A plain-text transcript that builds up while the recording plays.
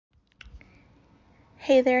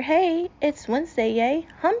Hey there, hey, it's Wednesday, yay,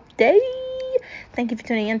 hump day. Thank you for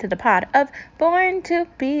tuning in to the pod of Born to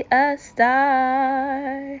Be a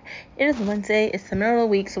Star. It is Wednesday, it's the middle of the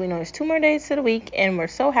week, so we know there's 2 more days to the week, and we're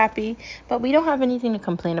so happy, but we don't have anything to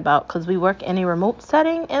complain about because we work in a remote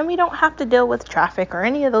setting, and we don't have to deal with traffic or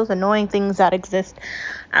any of those annoying things that exist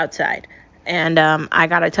outside. And I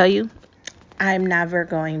gotta tell you, I'm never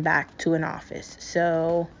going back to an office,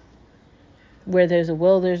 so where there's a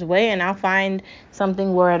will, there's a way, and I'll find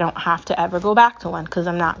something where I don't have to ever go back to one because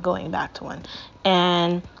I'm not going back to one.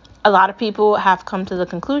 And a lot of people have come to the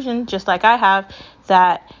conclusion, just like I have,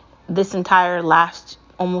 that this entire last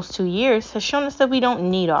almost 2 years has shown us that we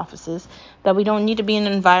don't need offices, that we don't need to be in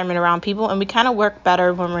an environment around people, and we kind of work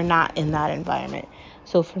better when we're not in that environment.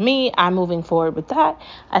 So for me, I'm moving forward with that.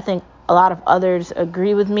 I think a lot of others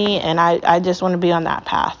agree with me, and I just want to be on that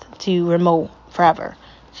path to remote forever.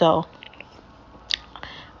 So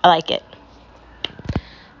I like it.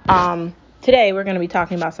 Today, we're going to be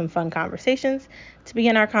talking about some fun conversations. To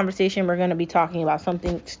begin our conversation, we're going to be talking about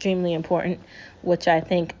something extremely important, which I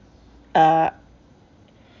think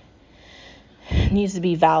needs to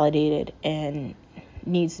be validated and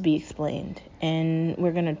needs to be explained. And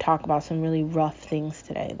we're going to talk about some really rough things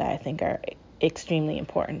today that I think are extremely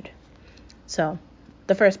important. So,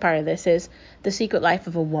 the first part of this is the secret life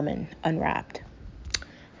of a woman unwrapped.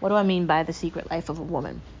 What do I mean by the secret life of a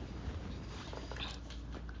woman?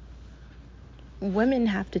 Women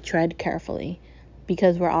have to tread carefully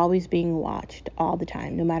because we're always being watched all the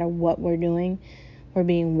time. No matter what we're doing, we're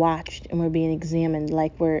being watched and we're being examined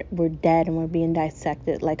like we're dead, and we're being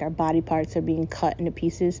dissected like our body parts are being cut into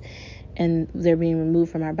pieces and they're being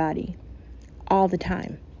removed from our body all the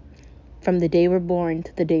time, from the day we're born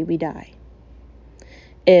to the day we die.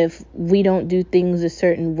 If we don't do things a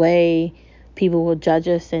certain way, people will judge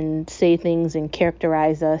us and say things and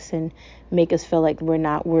characterize us and make us feel like we're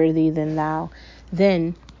not worthy than thou.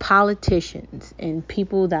 Then politicians and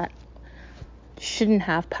people that shouldn't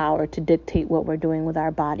have power to dictate what we're doing with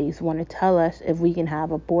our bodies want to tell us if we can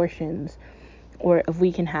have abortions or if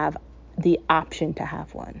we can have the option to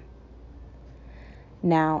have one.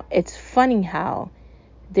 Now, it's funny how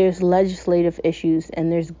there's legislative issues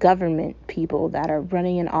and there's government people that are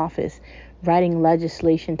running in office writing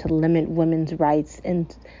legislation to limit women's rights in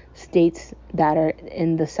states that are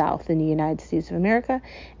in the South in the United States of America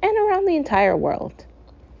and around the entire world.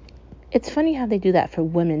 It's funny how they do that for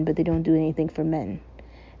women, but they don't do anything for men.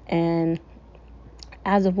 And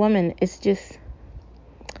as a woman, it's just,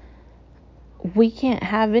 we can't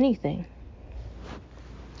have anything.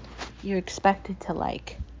 You're expected to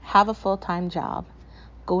have a full-time job,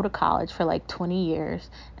 go to college for 20 years,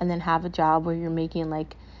 and then have a job where you're making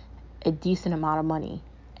a decent amount of money.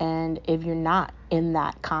 And if you're not in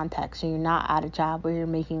that context, and you're not at a job where you're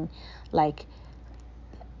making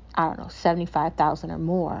 75,000 or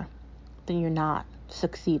more, then you're not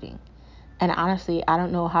succeeding. And honestly, I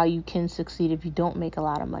don't know how you can succeed if you don't make a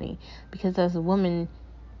lot of money, because as a woman,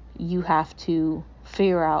 you have to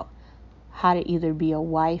figure out how to either be a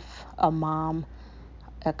wife, a mom,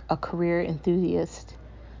 a career enthusiast,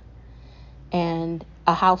 and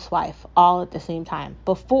a housewife all at the same time.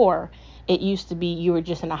 Before, it used to be you were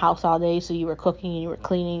just in the house all day, so you were cooking and you were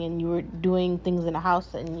cleaning and you were doing things in the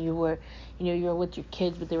house, and you were with your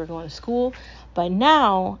kids, but they were going to school. But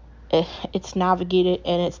now it's navigated,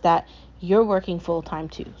 and it's that you're working full time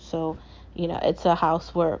too. So it's a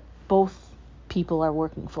house where both people are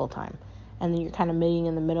working full time, and then you're kind of meeting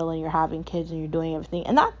in the middle, and you're having kids and you're doing everything,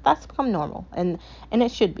 and that's become normal, and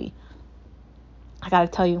it should be. I gotta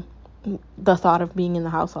tell you, the thought of being in the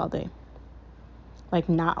house all day,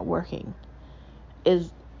 not working, is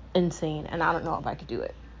insane, and I don't know if I could do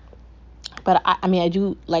it. But I mean, I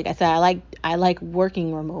do, like I said, I like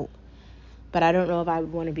working remote, but I don't know if I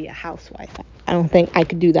would want to be a housewife. I don't think I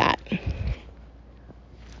could do that.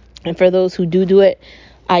 And for those who do it,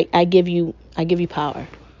 I give you power.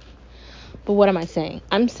 But what am I saying?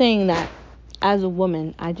 I'm saying that as a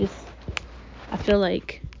woman, I feel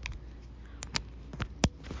like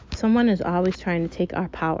someone is always trying to take our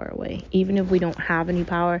power away. Even if we don't have any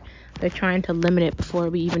power, they're trying to limit it before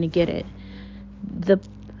we even get it.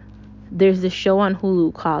 There's this show on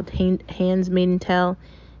Hulu called Handmaid's Tale,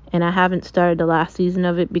 and I haven't started the last season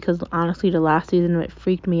of it because honestly, the last season of it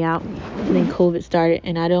freaked me out. And then COVID started,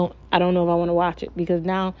 and I don't know if I want to watch it, because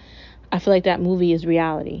now I feel like that movie is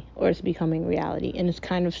reality, or it's becoming reality, and it's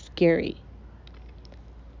kind of scary.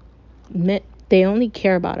 They only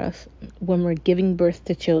care about us when we're giving birth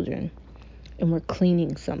to children and we're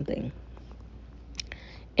cleaning something.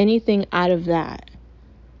 Anything out of that,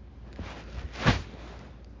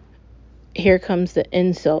 here comes the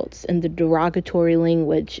insults and the derogatory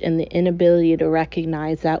language and the inability to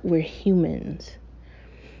recognize that we're humans.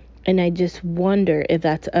 And I just wonder if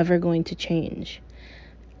that's ever going to change.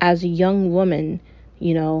 As a young woman,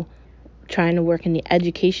 trying to work in the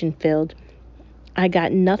education field, I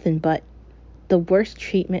got nothing but the worst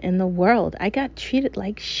treatment in the world. I got treated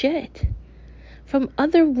like shit from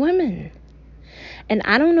other women. And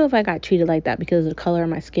I don't know if I got treated like that because of the color of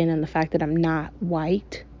my skin and the fact that I'm not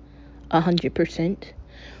white 100%.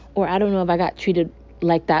 Or I don't know if I got treated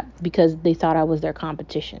like that because they thought I was their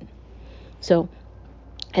competition. So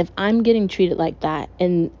if I'm getting treated like that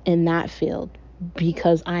in that field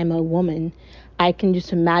because I'm a woman, I can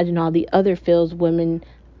just imagine all the other fields women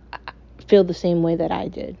feel the same way that I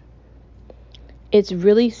did. It's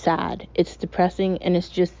really sad. It's depressing, and it's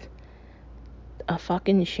just a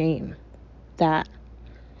fucking shame that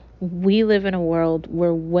we live in a world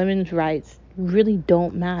where women's rights really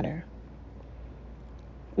don't matter.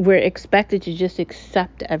 We're expected to just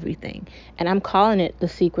accept everything. And I'm calling it The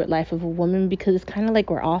Secret Life of a Woman because it's kind of like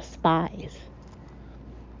we're all spies.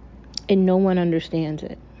 And no one understands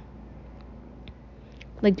it.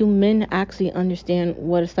 Like, do men actually understand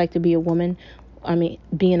what it's like to be a woman? I mean,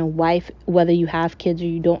 being a wife, whether you have kids or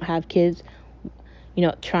you don't have kids,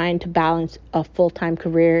 trying to balance a full-time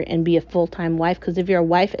career and be a full-time wife. Because if you're a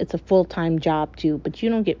wife, it's a full-time job too, but you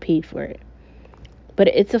don't get paid for it. But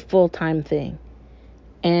it's a full-time thing.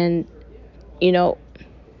 And,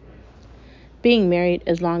 being married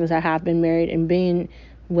as long as I have been married and being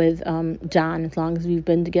with John as long as we've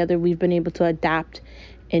been together, we've been able to adapt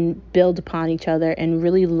and build upon each other and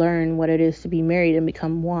really learn what it is to be married and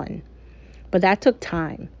become one. But that took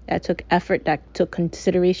time, that took effort, that took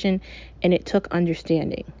consideration, and it took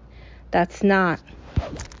understanding. That's not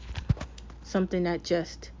something that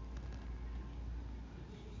just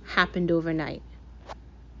happened overnight.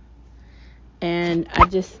 And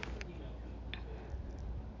it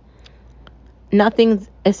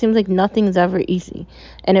seems like nothing's ever easy.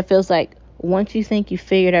 And it feels like once you think you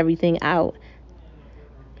figured everything out,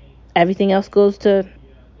 everything else goes to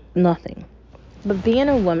nothing. But being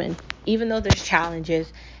a woman, even though there's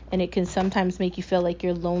challenges and it can sometimes make you feel like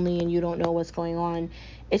you're lonely and you don't know what's going on,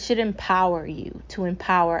 it should empower you to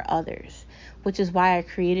empower others, which is why I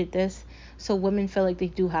created this, so women feel like they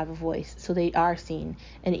do have a voice, so they are seen.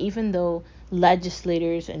 And even though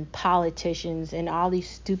legislators and politicians and all these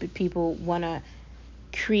stupid people want to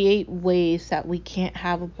create ways that we can't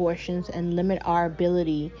have abortions and limit our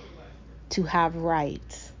ability to have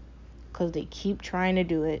rights, because they keep trying to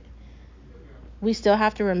do it, we still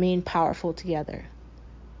have to remain powerful together.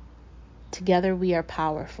 Together we are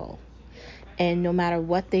powerful. And no matter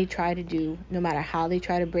what they try to do, no matter how they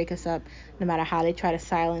try to break us up, no matter how they try to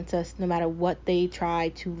silence us, no matter what they try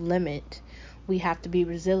to limit, we have to be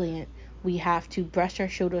resilient. We have to brush our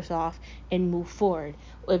shoulders off and move forward.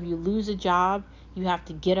 If you lose a job, you have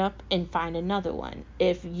to get up and find another one.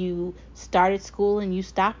 If you started school and you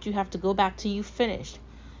stopped, you have to go back till you finished.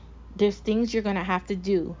 There's things you're going to have to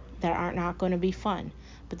do that are not going to be fun.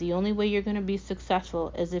 But the only way you're going to be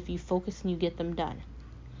successful is if you focus and you get them done.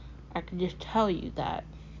 I can just tell you that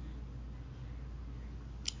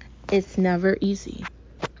it's never easy.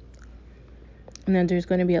 And then there's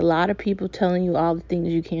going to be a lot of people telling you all the things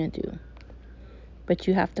you can't do. But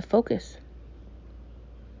you have to focus.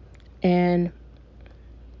 And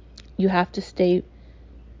you have to stay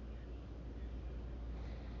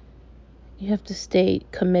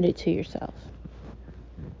committed to yourself.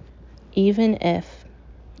 Even if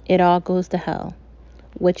it all goes to hell,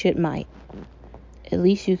 which it might, at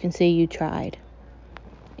least you can say you tried.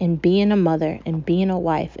 And being a mother, and being a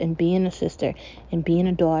wife, and being a sister, and being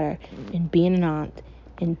a daughter, and being an aunt,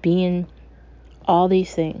 and being all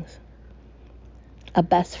these things, a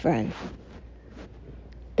best friend,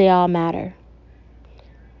 they all matter.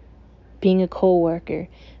 Being a co-worker,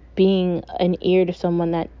 being an ear to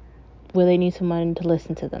someone where they need someone to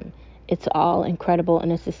listen to them, it's all incredible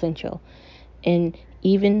and it's essential. And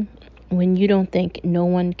even when you don't think no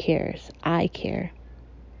one cares, I care.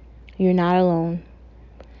 You're not alone.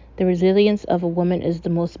 The resilience of a woman is the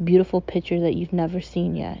most beautiful picture that you've never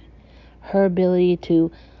seen yet. Her ability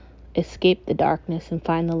to escape the darkness and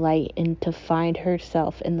find the light and to find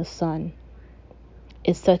herself in the sun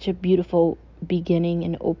is such a beautiful beginning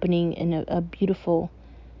and opening and a beautiful,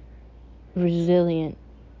 resilient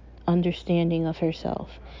understanding of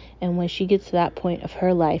herself. And when she gets to that point of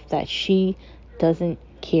her life that she doesn't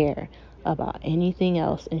care about anything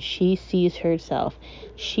else and she sees herself,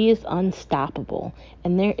 she is unstoppable,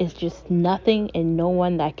 and there is just nothing and no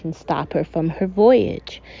one that can stop her from her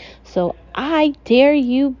voyage. So I dare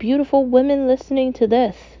you, beautiful women listening to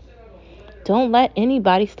this, Don't let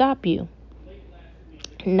anybody stop you.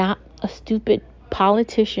 Not a stupid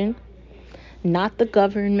politician, not the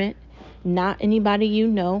government, not anybody you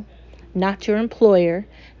know, not your employer,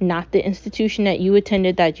 not the institution that you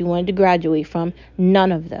attended that you wanted to graduate from.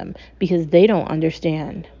 None of them, because they don't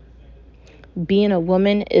understand. Being a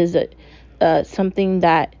woman is something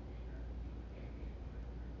that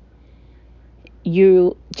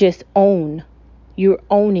you just own. You're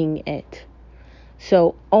owning it.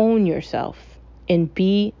 So own yourself and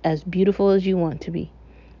be as beautiful as you want to be.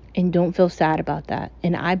 And don't feel sad about that.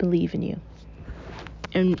 And I believe in you.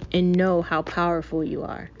 And know how powerful you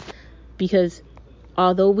are. Because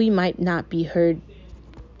although we might not be heard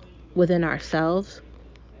within ourselves,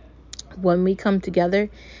 when we come together,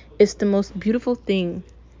 it's the most beautiful thing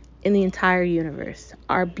in the entire universe.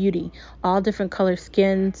 Our beauty, all different color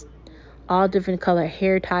skins, all different color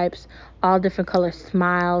hair types, all different color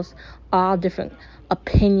smiles, all different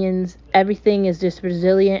opinions. Everything is just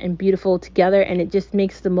resilient and beautiful together, and it just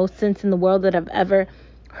makes the most sense in the world that I've ever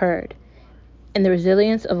heard. And the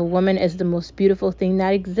resilience of a woman is the most beautiful thing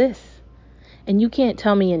that exists. And you can't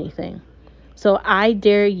tell me anything. So I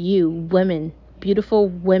dare you, women, beautiful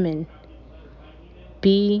women,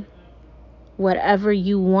 be whatever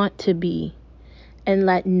you want to be. And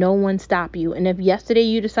let no one stop you. And if yesterday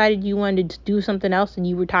you decided you wanted to do something else and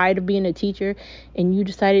you were tired of being a teacher and you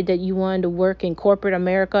decided that you wanted to work in corporate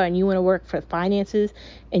America and you want to work for finances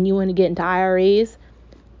and you want to get into IRAs,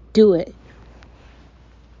 do it.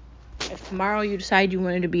 If tomorrow you decide you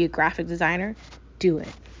wanted to be a graphic designer, do it.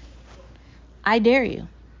 I dare you.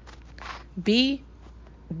 Be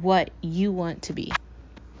what you want to be.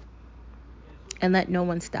 And let no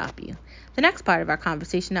one stop you. The next part of our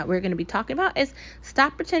conversation that we're going to be talking about is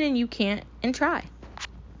stop pretending you can't and try.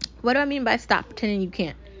 What do I mean by stop pretending you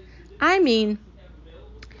can't? I mean,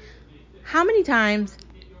 how many times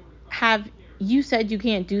have you said you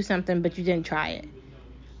can't do something but you didn't try it?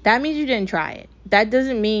 That means you didn't try it. That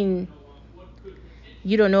doesn't mean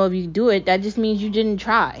you don't know if you can do it. That just means you didn't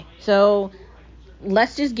try. So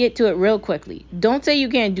let's just get to it real quickly. Don't say you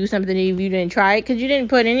can't do something if you didn't try it, because you didn't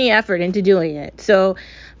put any effort into doing it. So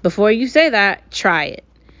before you say that, try it.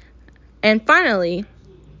 And finally,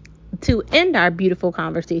 to end our beautiful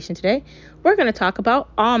conversation today, we're going to talk about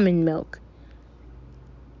almond milk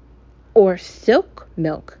or silk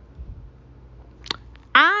milk.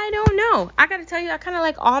 I don't know. I gotta tell you, I kind of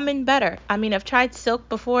like almond better. I mean, I've tried silk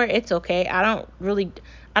before. It's okay. I don't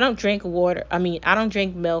drink water. I don't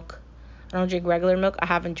drink milk. I don't drink regular milk. I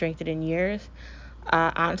haven't drank it in years.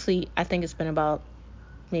 Honestly, I think it's been about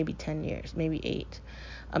maybe 10 years, maybe 8.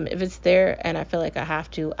 If it's there and I feel like I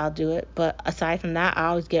have to, I'll do it. But aside from that, I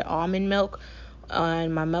always get almond milk.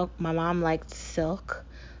 And my mom likes silk.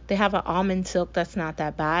 They have an almond silk that's not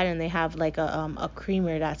that bad, and they have like a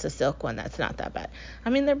creamer that's a silk one that's not that bad. I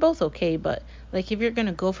mean, they're both okay, but like if you're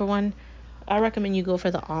gonna go for one, I recommend you go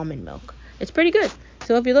for the almond milk. It's pretty good.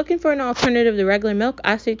 So if you're looking for an alternative to regular milk,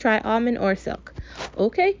 I say try almond or silk.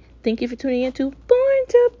 Okay, thank you for tuning in to Born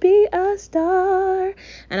to Be a Star,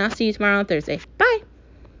 and I'll see you tomorrow on Thursday. Bye.